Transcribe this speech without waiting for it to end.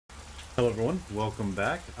Hello everyone, welcome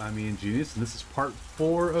back. I'm Iangenious and this is part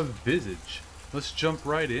 4 of Visage. Let's jump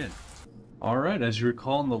right in. Alright, as you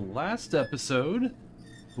recall in the last episode,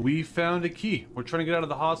 we found a key. We're trying to get out of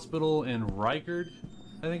the hospital and Rykar,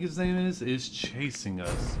 I think his name is chasing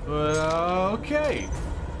us. Okay.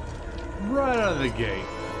 Right out of the gate.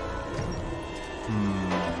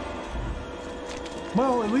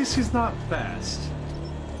 Well, at least he's not fast.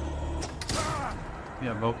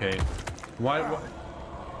 Yeah, okay. Why?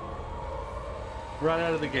 Right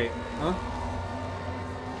out of the gate, huh?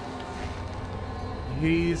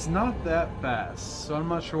 He's not that fast, so I'm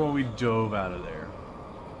not sure why we dove out of there.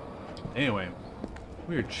 Anyway,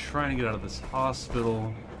 we are trying to get out of this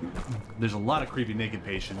hospital. There's a lot of creepy naked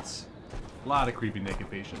patients. A lot of creepy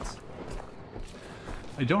naked patients.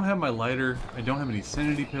 I don't have my lighter. I don't have any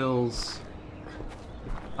sanity pills.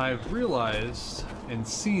 I've realized and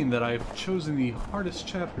seen that I've chosen the hardest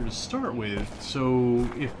chapter to start with, so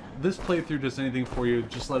if this playthrough does anything for you,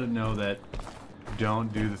 just let it know that don't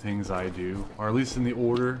do the things I do, or at least in the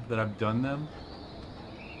order that I've done them.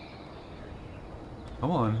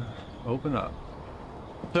 Come on, open up.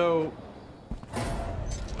 So,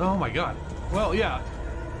 oh my god. Well, yeah,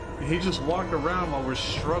 he just walked around while we're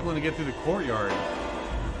struggling to get through the courtyard.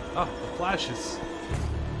 Oh, the flashes.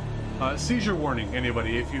 Seizure warning,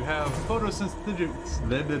 anybody. If you have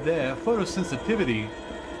photosensitivity,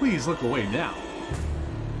 please look away now.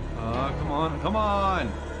 Come on, come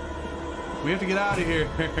on! We have to get out of here.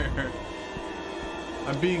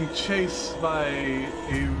 I'm being chased by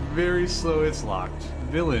a very slow, it's locked,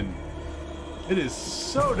 villain. It is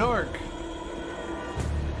so dark.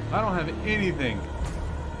 I don't have anything.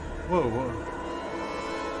 Whoa, whoa.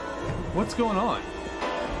 What's going on?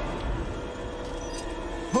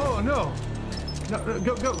 Oh no! No,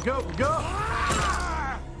 go, go, go, go!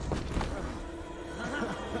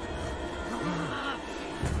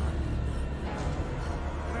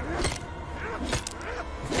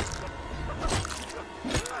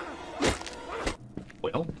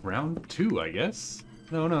 Well, round 2, I guess.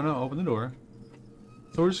 No, no, no, open the door.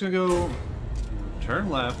 So we're just gonna go turn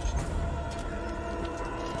left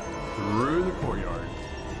through the courtyard.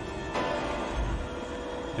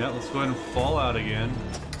 Yeah, let's go ahead and fall out again.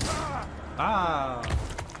 Ah!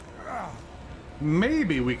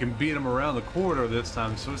 Maybe we can beat him around the corridor this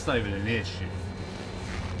time, so it's not even an issue.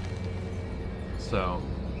 So,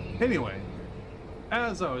 anyway,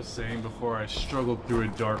 as I was saying before I struggled through a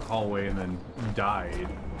dark hallway and then died,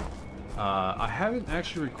 I haven't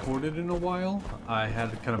actually recorded in a while. I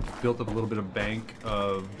had kind of built up a little bit of bank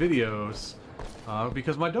of videos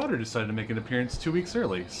because my daughter decided to make an appearance 2 weeks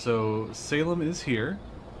early. So Salem is here.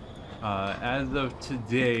 As of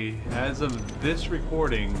today, as of this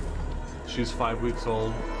recording, she's 5 weeks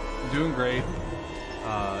old, doing great.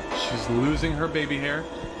 She's losing her baby hair,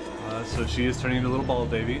 so she is turning into a little bald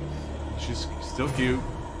baby. She's still cute.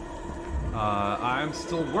 I'm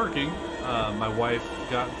still working. My wife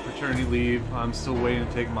got paternity leave. I'm still waiting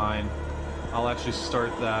to take mine. I'll actually start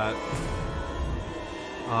that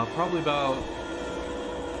probably about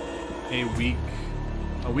a week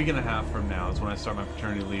and a half from now is when I start my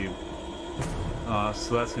paternity leave.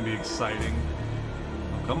 So that's gonna be exciting.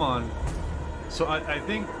 Oh, come on. So I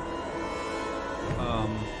think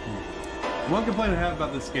one complaint I have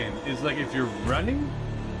about this game is like if you're running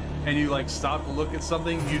and you like stop to look at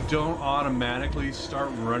something, you don't automatically start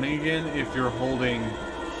running again if you're holding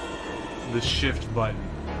the shift button.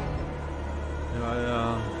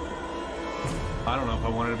 I don't know if I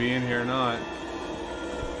wanted to be in here or not.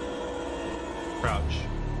 Crouch.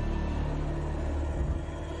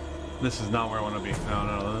 This is not where I want to be. No,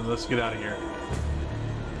 no, let's get out of here.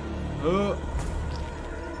 Oh.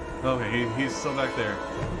 Okay, he's still back there.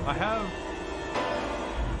 I have...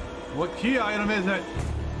 What key item is that?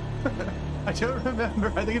 I don't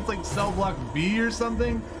remember. I think it's like cell block B or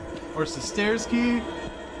something. Or it's the stairs key.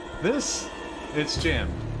 This, it's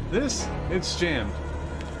jammed. This, it's jammed.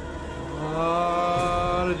 A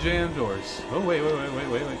lot of jammed doors. Oh, wait.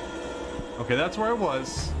 Okay, that's where I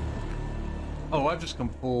was. Oh, I've just come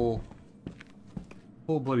full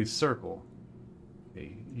bloody circle.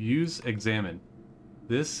 Okay, use examine.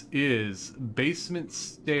 This is basement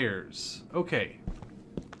stairs. Okay.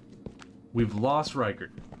 We've lost Rykar.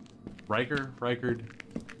 Rykar.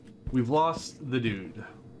 We've lost the dude.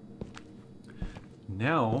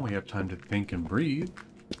 Now we have time to think and breathe.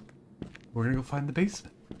 We're gonna go find the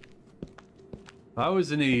basement. I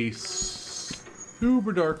was in a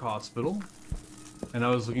super dark hospital, and I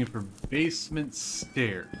was looking for basement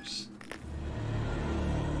stairs.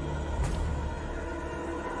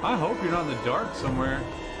 I hope you're not in the dark somewhere.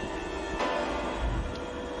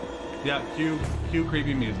 Yeah, cue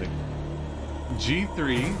creepy music.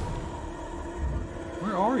 G3.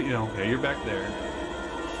 Where are you? Okay, you're back there.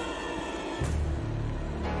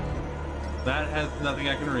 That has nothing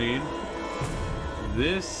I can read.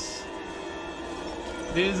 This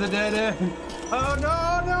is a dead end. Oh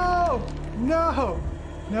no, no! No!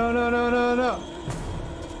 No, no, no, no, no!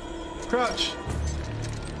 Crouch!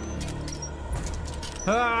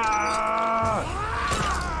 Ah!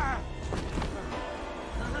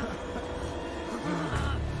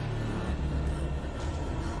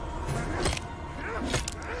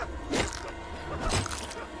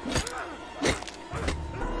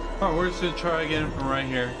 Alright, we're just gonna try again from right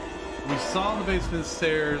here. We saw the basement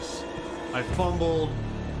stairs. I fumbled.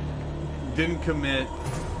 Didn't commit.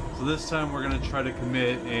 So this time we're gonna try to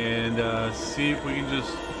commit and see if we can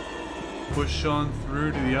just push on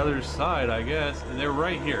through to the other side, I guess. And they're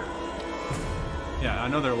right here. Yeah, I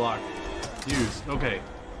know they're locked. Use. Okay.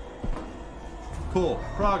 Cool.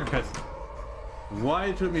 Progress. Why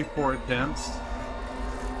it took me 4 attempts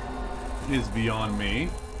is beyond me.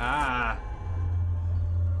 Ah.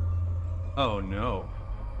 Oh no.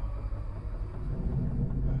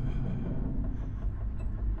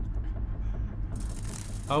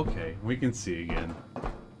 Okay, we can see again.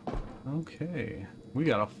 Okay, we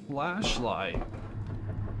got a flashlight.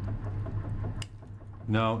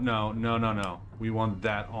 No, no, no, no, no. We want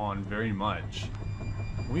that on very much.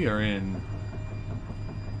 We are in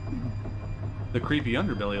the creepy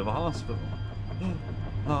underbelly of a hospital.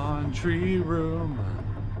 Laundry room.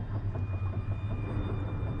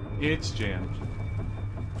 It's jammed.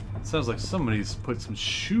 Sounds like somebody's put some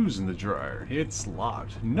shoes in the dryer. It's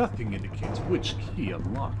locked. Nothing indicates which key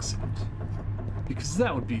unlocks it. Because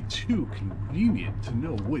that would be too convenient to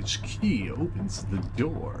know which key opens the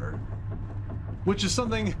door. Which is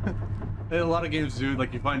something a lot of games do.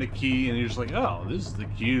 Like, you find a key and you're just like, oh, this is the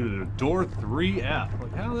key to door 3F.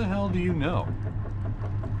 Like, how the hell do you know?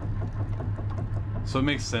 So it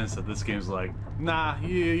makes sense that this game's like, nah,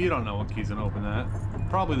 you don't know what key's gonna open that.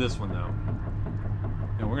 Probably this one, though.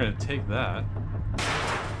 And we're gonna take that.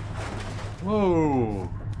 Whoa!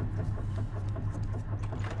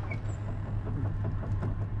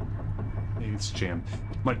 It's jammed.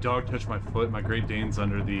 My dog touched my foot. My Great Dane's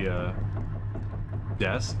under the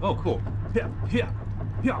desk. Oh, cool. Yeah, yeah,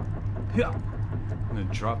 yeah, yeah. I'm gonna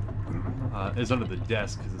drop. It's under the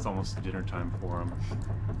desk because it's almost dinner time for him.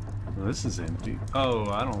 Oh, this is empty. Oh,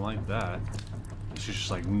 I don't like that. She's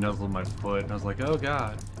just like nuzzled my foot, and I was like, oh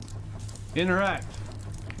god. Interact.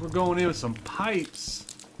 We're going in with some pipes.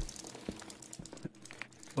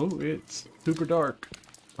 Oh, it's super dark.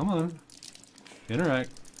 Come on. Interact.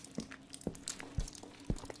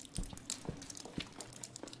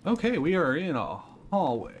 Okay, we are in a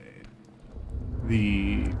hallway.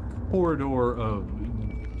 The corridor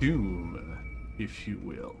of doom, if you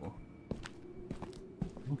will.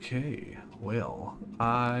 Okay, well,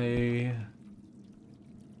 I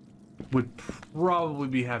would probably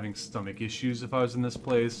be having stomach issues if I was in this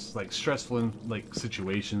place, like stressful like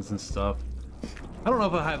situations and stuff. I don't know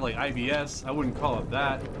if I have like IBS. I wouldn't call it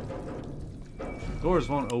that. Doors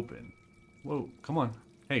won't open. Whoa, come on.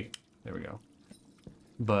 Hey, there we go.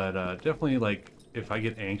 But definitely, like, if I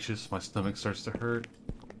get anxious, my stomach starts to hurt.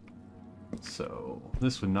 So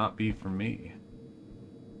this would not be for me.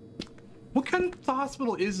 What kind of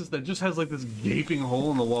hospital is this that just has like this gaping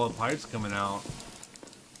hole in the wall of pipes coming out?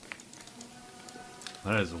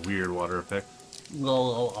 That is a weird water effect.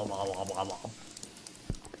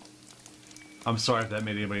 I'm sorry if that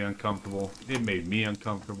made anybody uncomfortable. It made me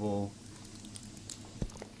uncomfortable.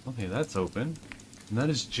 Okay, that's open. And that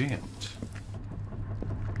is jammed.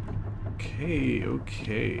 Okay,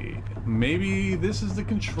 okay. Maybe this is the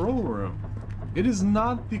control room. It is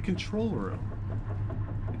not the control room.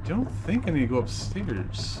 I don't think I need to go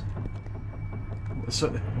upstairs. So,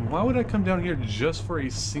 why would I come down here just for a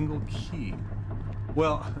single key?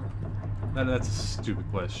 Well, that's a stupid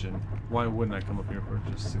question. Why wouldn't I come up here for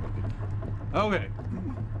just a single key? Okay.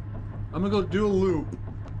 I'm gonna go do a loop.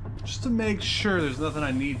 Just to make sure there's nothing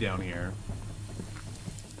I need down here.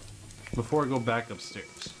 Before I go back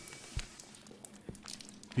upstairs.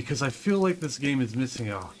 Because I feel like this game is missing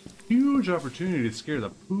a huge opportunity to scare the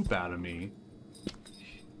poop out of me.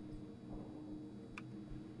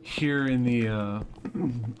 Here in the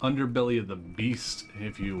underbelly of the beast,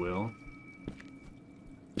 if you will.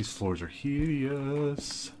 These floors are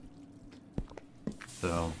hideous.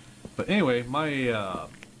 So, but anyway, my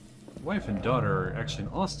wife and daughter are actually in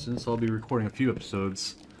Austin, so I'll be recording a few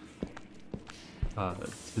episodes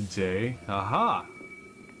today. Aha!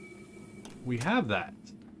 We have that.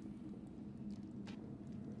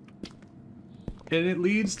 And it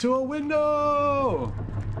leads to a window!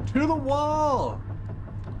 To the wall!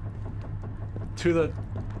 To the...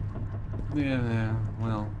 Yeah,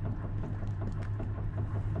 well...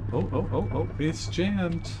 Oh, it's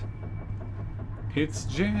jammed. It's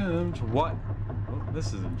jammed. What? Oh, this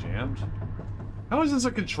isn't jammed. How is this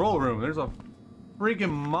a control room? There's a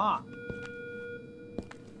freaking mop.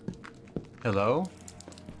 Hello?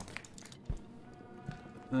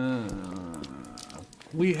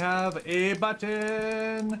 We have a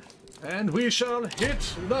button, and we shall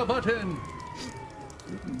hit the button.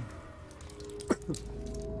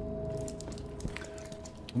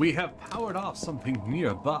 We have powered off something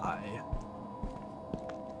nearby.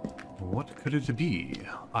 What could it be,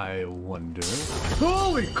 I wonder?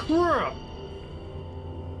 Holy crap!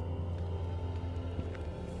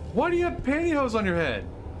 Why do you have pantyhose on your head?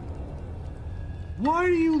 Why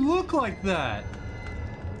do you look like that?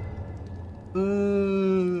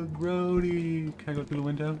 Grody. Can I go through the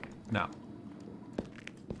window? No.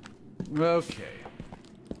 Okay.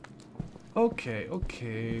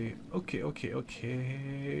 Okay.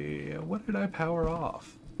 What did I power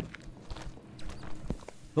off?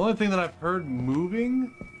 The only thing that I've heard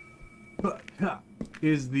moving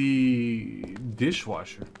is the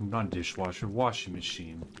dishwasher. Not dishwasher, washing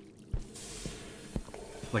machine.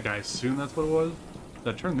 Like, I assume that's what it was.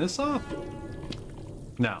 Did I turn this off?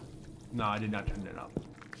 No. No, I did not turn it off.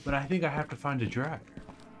 But I think I have to find a dryer.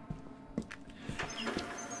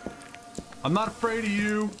 I'm not afraid of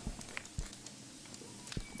you.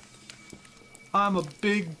 I'm a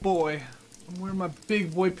big boy. I'm wearing my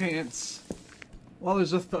big boy pants. While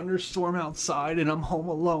there's a thunderstorm outside and I'm home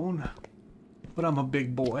alone. But I'm a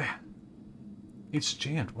big boy. It's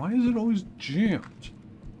jammed. Why is it always jammed?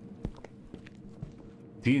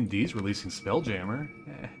 D&D's releasing Spelljammer.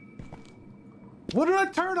 Eh. What did I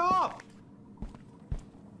turn off?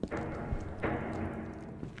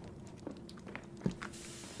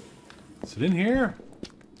 Is it in here?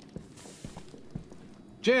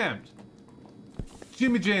 Jammed.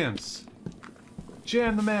 Jimmy Jams.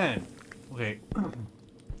 Jam the man. Okay.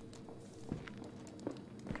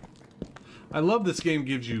 I love this game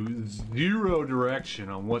gives you zero direction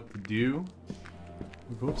on what to do.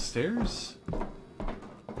 We go upstairs?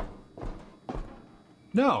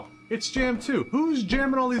 No, it's jammed too. Who's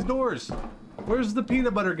jamming all these doors? Where's the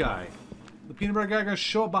peanut butter guy? The peanut butter guy gonna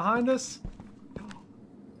show up behind us?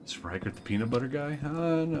 Is Rykar the peanut butter guy?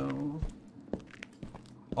 No.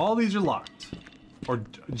 All these are locked. Or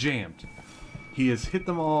jammed. He has hit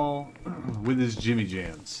them all with his Jimmy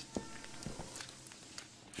Jams.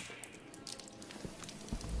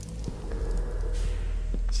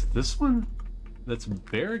 Is it this one? That's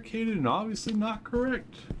barricaded and obviously not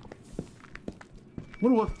correct.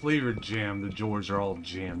 Wonder what flavored jam the doors are all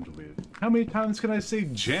jammed with. How many times can I say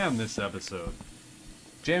jam this episode?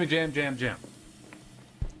 Jammy jam, jam, jam.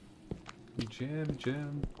 Jam,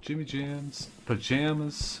 jam, Jimmy Jams,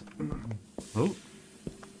 pajamas. Oh.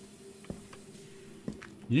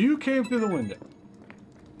 You came through the window.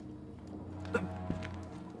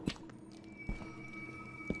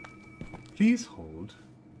 Please hold.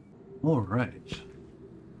 All right.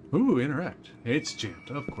 Ooh, interact. It's jammed.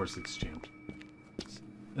 Of course it's jammed.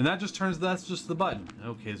 And that just turns, that's just the button.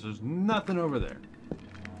 Okay, so there's nothing over there.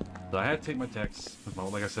 So I had to take my text.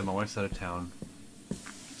 Like I said, my wife's out of town.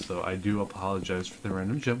 So I do apologize for the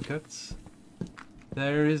random jump cuts.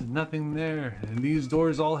 There is nothing there. And these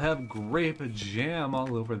doors all have grape jam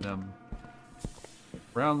all over them.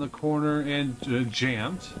 Round the corner and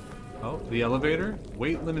jammed. Oh, the elevator.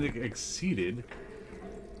 Weight limit exceeded.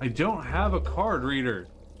 I don't have a card reader.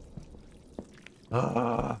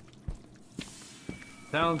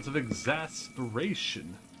 Sounds of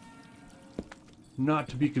exasperation. Not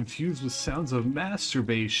to be confused with sounds of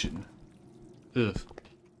masturbation. Ugh.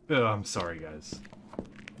 Oh, I'm sorry, guys.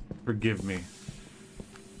 Forgive me.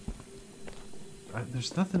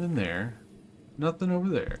 There's nothing in there. Nothing over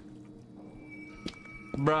there.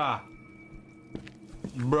 Bruh.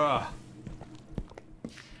 Bruh.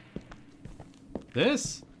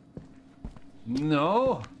 This?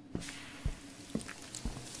 No.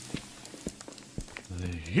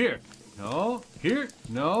 Here. No. Here.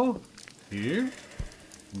 No. Here.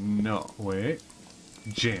 No. Wait.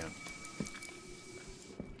 Jam.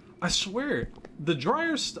 I swear, the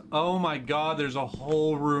dryer's... Oh my god, there's a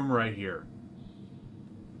whole room right here.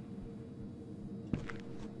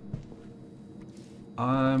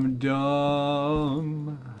 I'm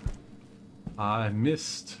dumb. I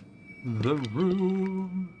missed the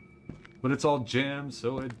room. But it's all jammed,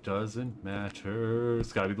 so it doesn't matter.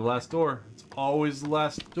 It's gotta be the last door. It's always the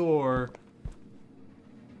last door.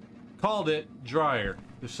 Called it. Dryer.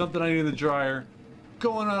 There's something I need in the dryer.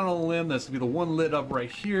 going out on a limb. That's gonna be the one lit up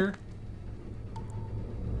right here.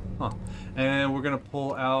 Huh. And we're gonna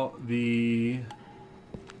pull out the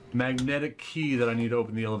magnetic key that I need to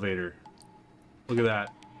open the elevator. Look at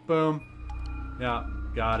that. Boom. Yeah,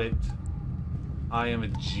 got it. I am a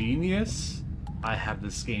genius. I have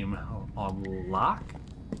this game on lock.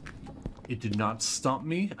 It did not stump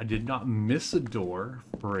me. I did not miss a door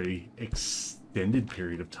for an extended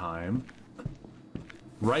period of time.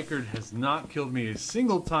 Rykar has not killed me a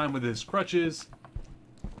single time with his crutches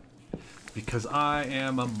because I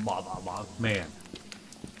am a man.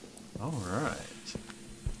 Alright.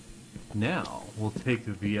 Now, we'll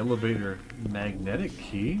take the elevator magnetic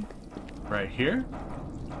key right here,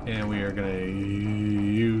 and we are gonna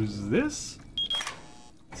use this.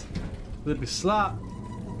 Flippy slop.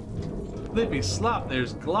 Flippy slop,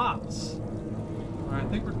 there's glops. Alright, I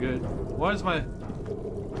think we're good. Why does my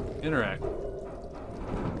interact?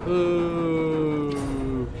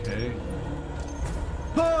 Okay.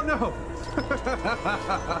 Oh no!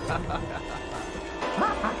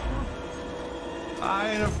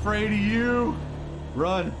 I ain't afraid of you.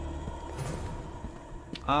 Run.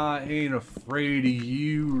 I ain't afraid of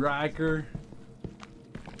you, Rykar.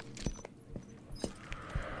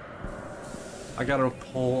 I gotta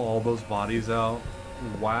pull all those bodies out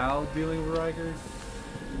while dealing with Rykar?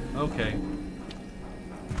 Okay.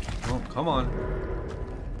 Oh, come on.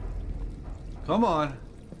 Come on.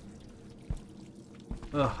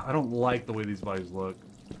 Ugh, I don't like the way these bodies look.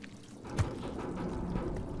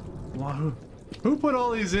 Who put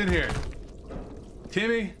all these in here?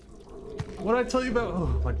 Timmy? What did I tell you about?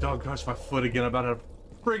 Oh, my dog touched my foot again. I'm about to have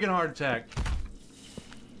a friggin' heart attack.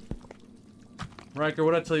 Rykar,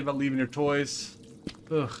 what did I tell you about leaving your toys?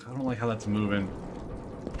 Ugh, I don't like how that's moving.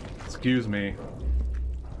 Excuse me.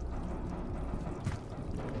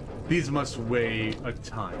 These must weigh a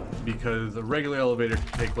ton, because a regular elevator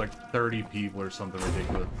can take like 30 people or something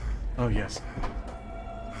ridiculous. Oh, yes.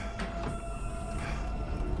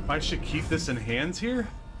 I should keep this in hands here?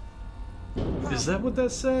 Is that what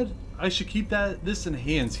that said? I should keep this in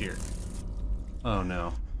hands here. Oh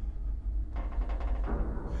no.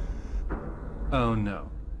 Oh no.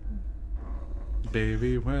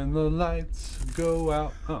 Baby, when the lights go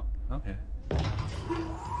out. Oh, okay.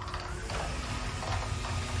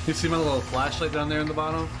 You see my little flashlight down there in the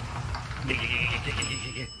bottom?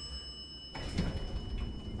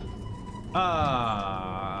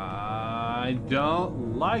 I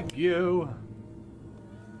don't like you.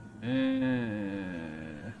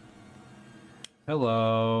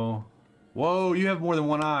 Hello. Whoa, you have more than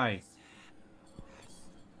one eye.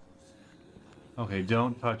 Okay,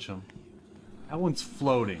 don't touch him. That one's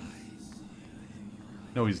floating.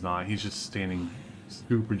 No, he's not. He's just standing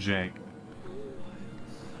super jank.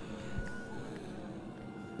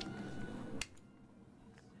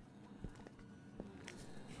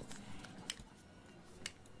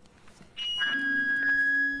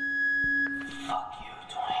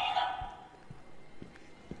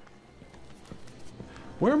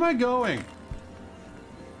 Where am I going?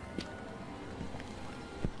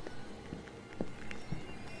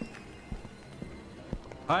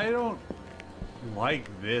 I don't like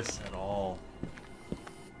this at all.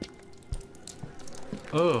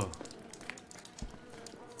 Ugh.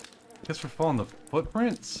 Guess we're following the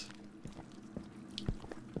footprints?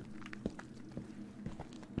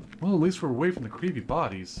 Well, at least we're away from the creepy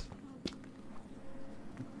bodies.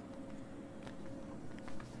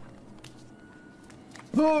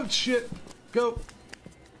 Oh, shit! Go!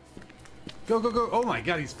 Go, go, go! Oh my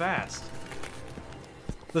god, he's fast!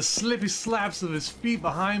 The slippy slaps of his feet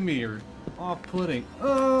behind me are off-putting.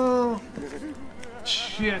 Oh!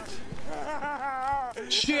 Shit!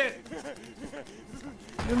 Shit!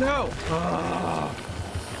 No! Oh.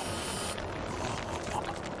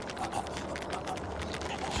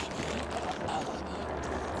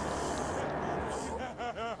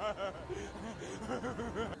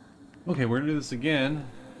 Okay, we're gonna do this again.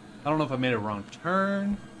 I don't know if I made a wrong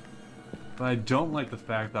turn, but I don't like the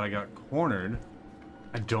fact that I got cornered.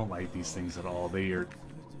 I don't like these things at all. They are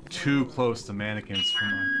too close to mannequins for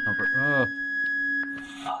my comfort.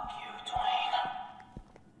 Fuck you, Dwayne.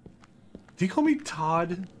 Did he call me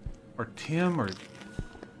Todd? Or Tim? Or...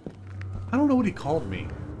 I don't know what he called me.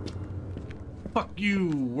 Fuck you,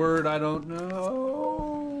 word I don't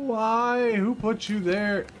know. Why? Who put you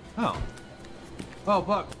there? Oh. Oh,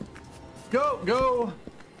 fuck. Go, go!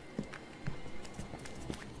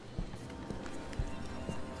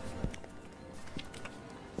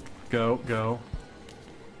 Go, go.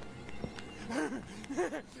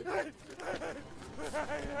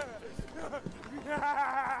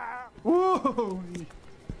 Whoa!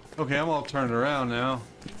 Okay, I'm all turned around now.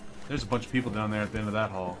 There's a bunch of people down there at the end of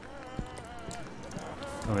that hall.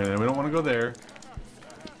 Okay, then we don't want to go there.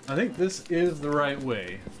 I think this is the right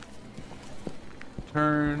way.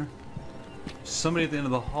 Turn. Somebody at the end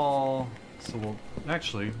of the hall. So we'll...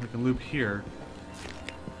 Actually, we can loop here.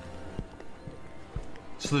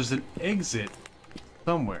 So there's an exit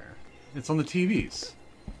somewhere. It's on the TVs.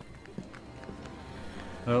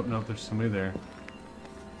 Oh, no, there's somebody there.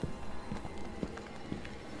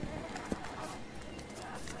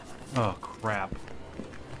 Oh, crap.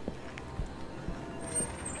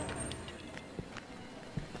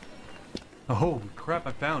 Oh, holy crap,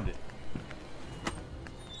 I found it.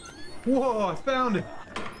 Whoa, I found it!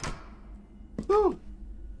 Woo!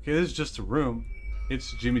 Okay, this is just a room.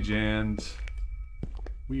 It's Jimmy Jammed.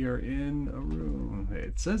 We are in a room.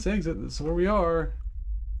 It says exit, this is where we are.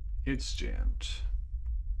 It's jammed.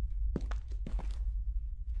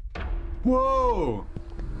 Whoa!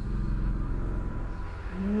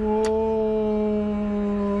 Whoa!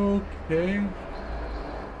 Okay.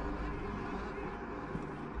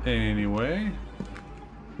 Anyway.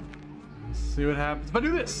 Let's see what happens if I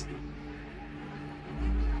do this!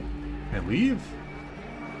 Can I leave?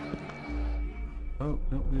 Oh,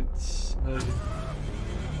 no, it's...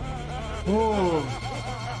 Whoa!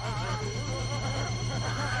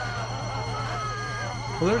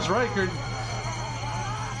 Well, there's Rykar.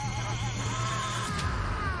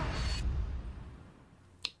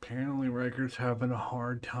 Apparently Rykar's having a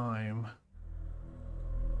hard time.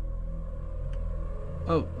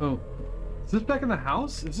 Oh. Is this back in the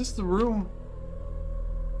house? Is this the room?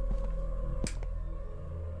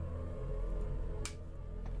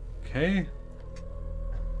 Okay.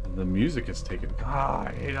 The music is taken. Ah,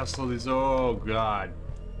 I hate how slow these. Oh god.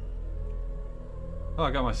 Oh,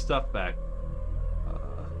 I got my stuff back.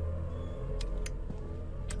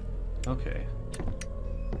 Okay.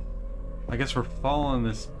 I guess we're following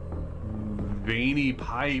this veiny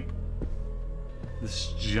pipe.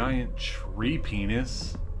 This giant tree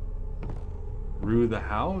penis. Through the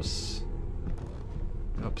house.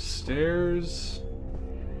 Upstairs.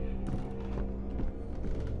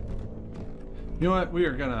 You know what? We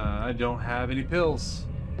are gonna... I don't have any pills.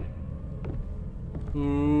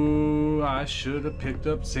 Ooh, I should have picked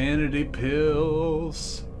up sanity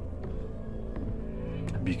pills.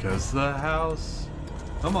 Because the house...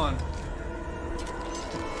 Come on.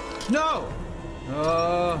 No!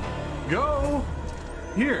 Go!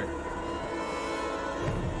 Here.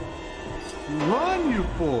 Run, you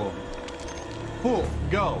fool! Fool,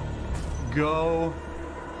 go. Go.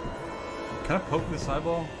 Can I poke this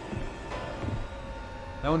eyeball?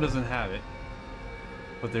 That one doesn't have it.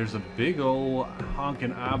 But there's a big old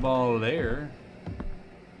honking eyeball there.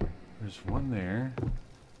 There's one there.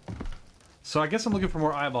 So I guess I'm looking for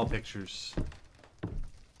more eyeball pictures.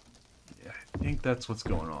 Yeah, I think that's what's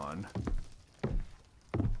going on.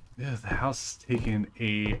 Yeah, the house is taking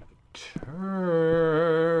a turn.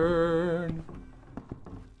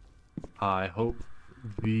 I hope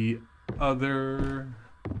the other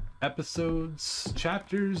episodes,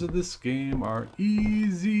 chapters of this game are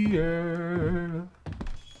easier.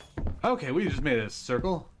 Okay, we just made a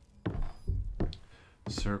circle.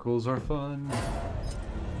 Circles are fun.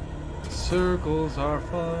 Circles are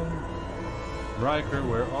fun. Rykar,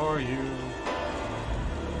 where are you?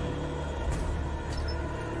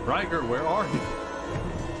 Rykar, where are you?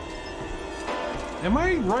 Am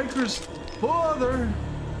I Rykar's father?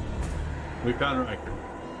 We found Rykar.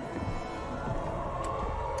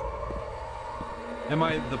 Am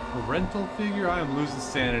I the parental figure? I am losing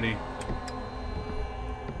sanity.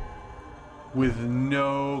 With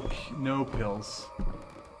no pills.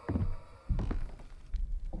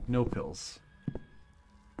 No pills.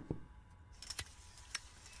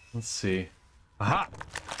 Let's see. Aha!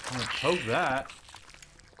 I'm gonna poke that.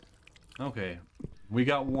 Okay. We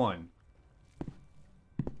got one.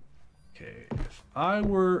 Okay. If I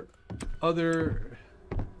were other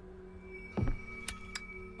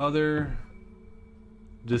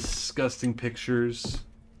disgusting pictures.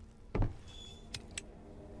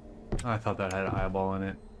 I thought that had an eyeball in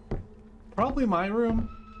it. Probably my room.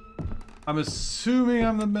 I'm assuming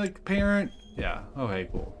I'm the parent. Yeah. Okay,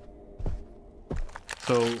 cool.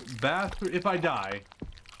 So, bathroom. If I die,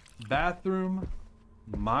 bathroom,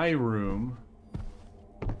 my room,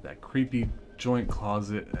 that creepy joint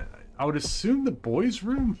closet. I would assume the boys'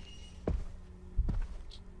 room.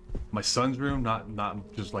 My son's room,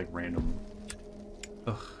 not just like random.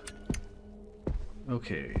 Ugh.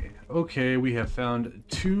 Okay, we have found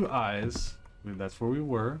 2 eyes. That's where we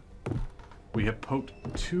were. We have poked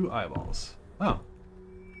 2 eyeballs. Oh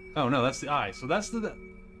no, that's the eye. So that's the...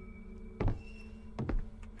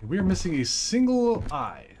 we are missing a single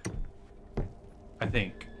eye. I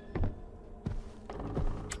think.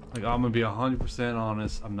 Like, I'm gonna be 100%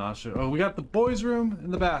 honest. I'm not sure. Oh, we got the boys' room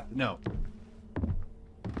and the bath. No.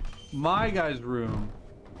 My guy's room,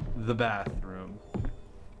 the bathroom.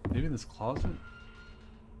 Maybe in this closet?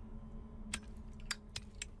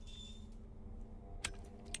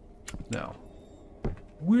 No.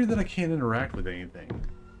 Weird that I can't interact with anything.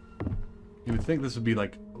 You would think this would be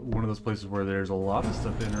like one of those places where there's a lot of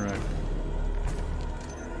stuff to interact.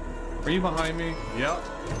 Are you behind me? Yep.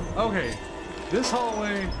 Okay. This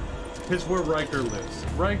hallway is where Rykar lives.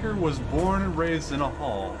 Rykar was born and raised in a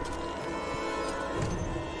hall.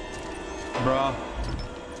 Bruh.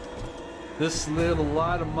 This little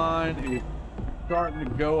light of mine is starting to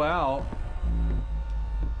go out.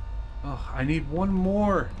 Oh, I need one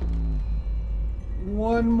more.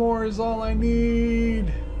 One more is all I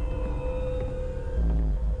need.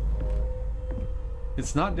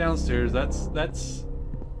 It's not downstairs. That's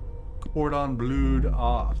cordon blued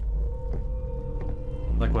off.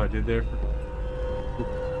 Like what I did there.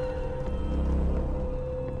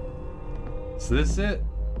 Is this it?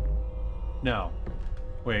 No.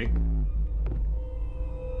 Wait.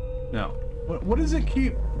 No. What does it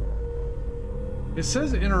keep? It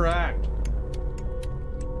says interact.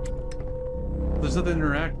 There's nothing to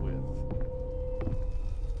interact with.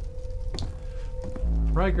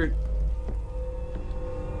 Rykar.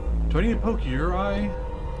 Do I need to poke your eye?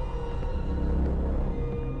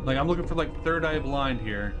 Like, I'm looking for like third eye blind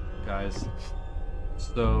here, guys.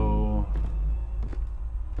 So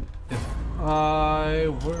if I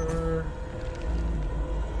were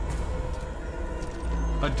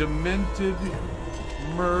a demented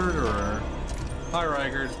murderer. Hi,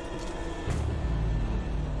 Rykar.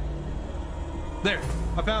 There,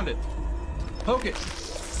 I found it. Poke it.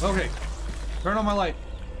 Okay, turn on my light.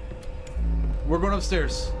 We're going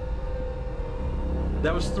upstairs.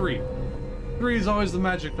 That was 3. 3 is always the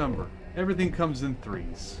magic number. Everything comes in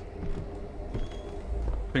 3s.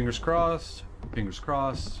 Fingers crossed. Fingers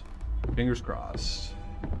crossed. Fingers crossed.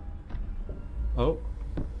 Oh.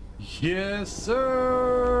 Yes,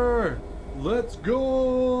 sir! Let's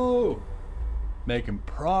go! Making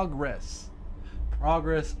progress.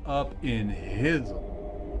 Progress up in hizzle.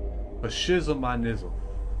 A shizzle my nizzle.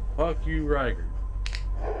 Fuck you, Rykar.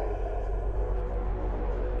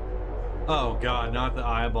 Oh god, not the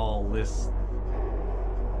eyeball list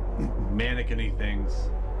mannequin-y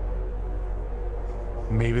things.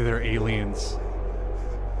 Maybe they're aliens.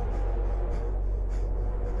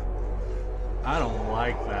 I don't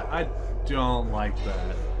like that. I don't like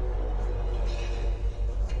that.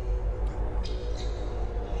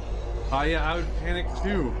 Oh yeah, I would panic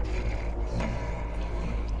too.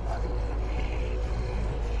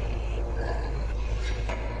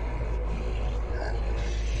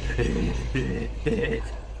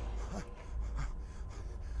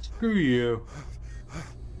 Screw you.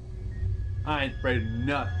 I ain't afraid of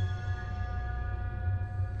nothing.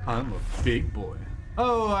 I'm a big boy.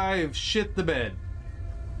 Oh, I've shit the bed.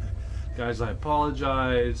 Guys, I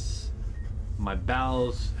apologize. My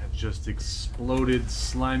bowels have just exploded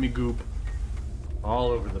slimy goop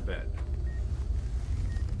all over the bed.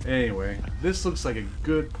 Anyway, this looks like a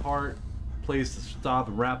good place to stop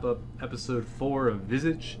and wrap up episode 4 of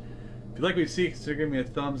Visage. If you like what you see, consider giving me a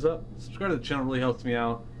thumbs up. Subscribe to the channel, really helps me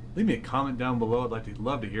out. Leave me a comment down below. I'd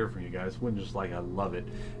love to hear from you guys. Wouldn't just like, I love it.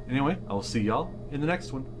 Anyway, I will see y'all in the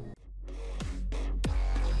next one.